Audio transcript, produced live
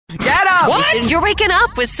up. What? You're waking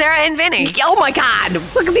up with Sarah and Vinny. Oh, my God.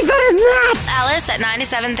 What could be better than that? Alice at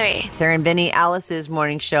 97.3. Sarah and Vinny, Alice's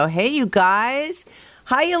morning show. Hey, you guys.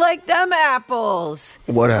 How you like them apples?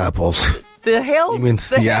 What apples? The hail. You mean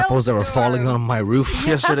the hail apples that were storm. falling on my roof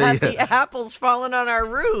yesterday? The apples falling on our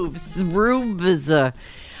roofs. Yeah,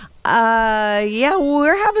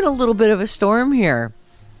 we're having a little bit of a storm here,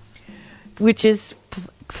 which is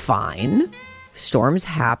fine. Storms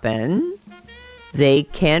happen. They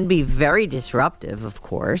can be very disruptive, of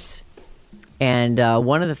course. And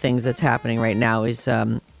one of the things that's happening right now is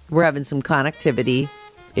we're having some connectivity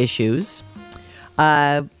issues.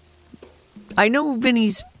 I know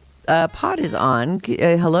Vinny's pod is on.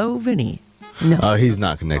 Hello, Vinny. No. He's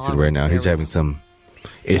not connected right now. He's having some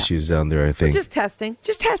issues down there, I think. Just testing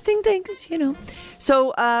things, you know.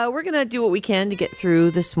 So we're going to do what we can to get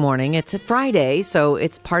through this morning. It's a Friday, so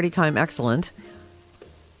it's party time excellent.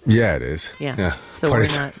 Yeah, it is. Yeah. So Party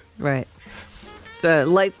we're not, right. So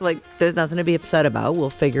like there's nothing to be upset about. We'll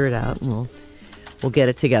figure it out and we'll get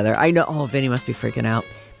it together. I know, Vinny must be freaking out,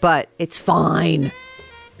 but it's fine.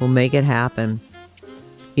 We'll make it happen.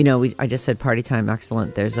 You know, I just said party time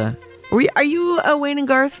excellent. Are you a Wayne and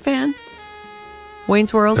Garth fan?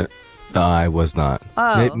 Wayne's World? I was not.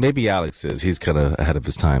 Oh. Maybe Alex is. He's kind of ahead of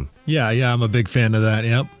his time. Yeah, I'm a big fan of that.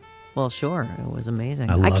 Yep. Well, sure. It was amazing.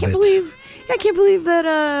 I love can't it. believe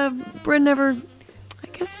that Bryn never, I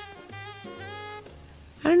guess,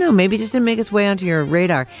 I don't know, maybe it just didn't make its way onto your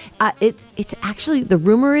radar. It's actually, the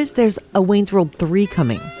rumor is there's a Wayne's World 3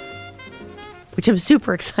 coming, which I'm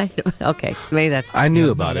super excited about. Okay, maybe that's... I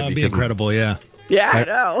knew about it That'd be because incredible, yeah. Yeah, I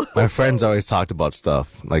know. my friends always talked about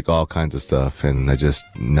stuff, like all kinds of stuff, and I just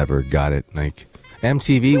never got it. Like,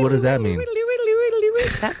 MTV, what does that mean?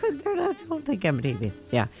 Don't think MTV.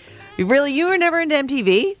 Yeah. You were never into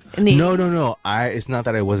MTV? No. It's not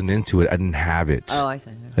that I wasn't into it. I didn't have it. Oh, I see.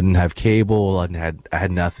 I didn't have cable. I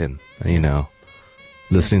had nothing, you know.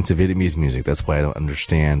 Listening to Vietnamese music. That's why I don't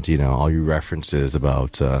understand, you know, all your references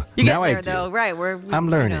about... You get now there, I do. though. Right. I'm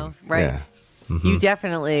learning. You know, right. Yeah. Mm-hmm. You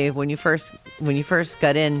definitely, when you first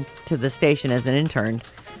got into the station as an intern,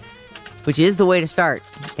 which is the way to start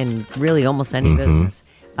in really almost any business,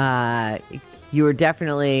 you were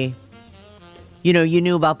definitely, you know, you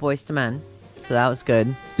knew about Boyz II Men, so that was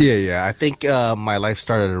good. Yeah. I think my life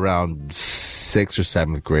started around 6th or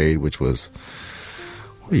 7th grade, which was,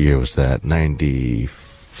 what year was that?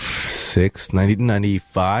 96,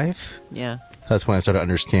 95? Yeah. That's when I started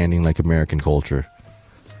understanding, like, American culture.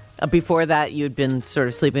 Before that, you'd been sort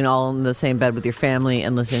of sleeping all in the same bed with your family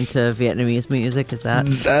and listening to Vietnamese music. Is that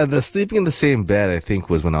the sleeping in the same bed? I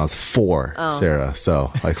think was when I was 4, Sarah.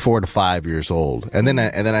 So like 4 to 5 years old, and then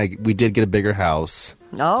we did get a bigger house.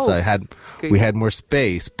 Oh, so we had more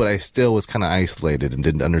space, but I still was kind of isolated and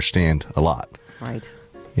didn't understand a lot. Right.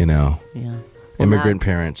 You know. Yeah. Immigrant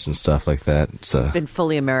parents and stuff like that. It's been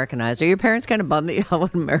fully Americanized. Are your parents kind of bummed at how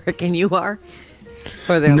American you are?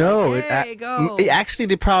 No, like, hey, go. Actually,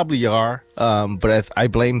 they probably are, but I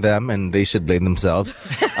blame them, and they should blame themselves.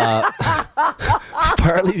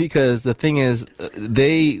 Partly because the thing is,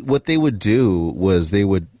 what they would do was they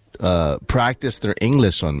would practice their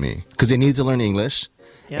English on me because they need to learn English,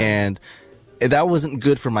 and that wasn't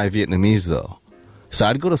good for my Vietnamese though. So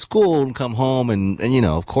I'd go to school and come home, and you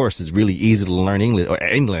know, of course, it's really easy to learn English or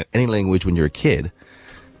any language when you're a kid.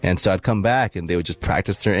 And so I'd come back and they would just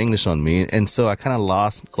practice their English on me. And so I kind of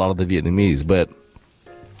lost a lot of the Vietnamese. But,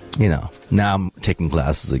 you know, now I'm taking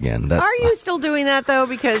classes again. Are you still doing that, though?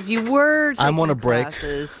 Because you were taking I'm on a break.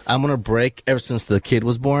 classes. I'm on a break ever since the kid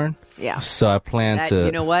was born. Yeah. So I plan to...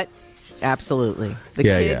 You know what? Absolutely.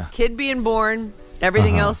 The kid being born,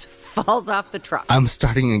 everything else falls off the truck. I'm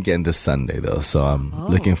starting again this Sunday, though. So I'm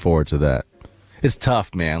looking forward to that. It's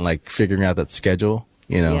tough, man, like figuring out that schedule.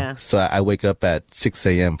 You know, so I wake up at 6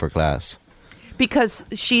 a.m. for class. Because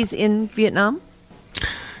she's in Vietnam?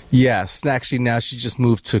 Yes. Actually, now she just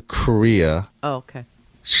moved to Korea. Oh, okay.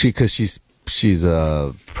 Because she's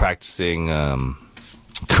practicing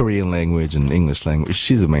Korean language and English language.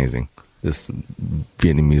 She's amazing, this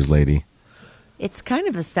Vietnamese lady. It's kind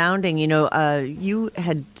of astounding. You know, you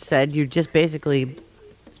had said you're just basically,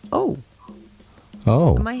 Am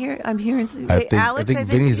I here? I'm hearing. I think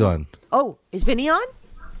Vinny's on. Oh, is Vinny on?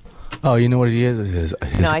 Oh, you know what he is?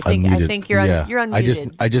 I think you're you're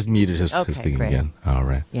unmuted. I just muted his thing great. again. All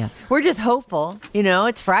right. Yeah, we're just hopeful. You know,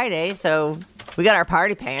 it's Friday, so we got our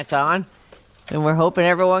party pants on, and we're hoping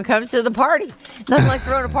everyone comes to the party. Nothing like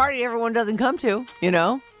throwing a party everyone doesn't come to. You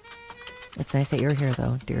know, it's nice that you're here,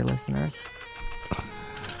 though, dear listeners.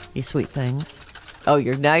 You sweet things. Oh, what are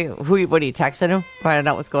you texting him? Finding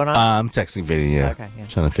out what's going on? I'm texting Vinny, yeah. Okay, yeah.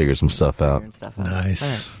 Trying to figure some stuff out.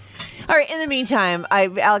 Nice. All right. In the meantime,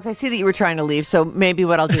 Alex, I see that you were trying to leave, so maybe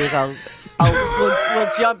what I'll do is we'll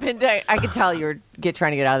jump into. I can tell you're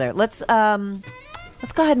trying to get out of there. Let's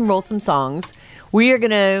go ahead and roll some songs.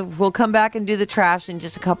 We'll come back and do the trash in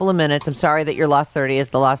just a couple of minutes. I'm sorry that your Lost 30 is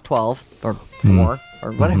the Lost 12 or 4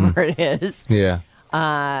 or whatever it is. Yeah.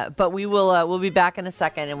 But we'll be back in a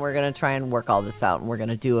second, and we're going to try and work all this out, and we're going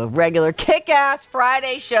to do a regular kick-ass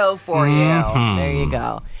Friday show for you. There you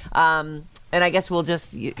go. And I guess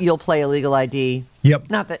you'll play Illegal ID. Yep.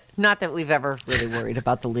 Not that we've ever really worried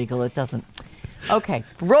about the legal. It doesn't. Okay,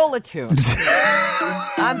 roll a tune.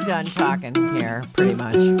 I'm done talking here, pretty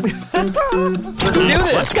much. Let's do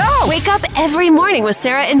this. Let's go. Wake up every morning with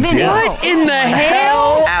Sarah and Vinny. What in the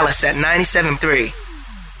hell? Alice at 97.3.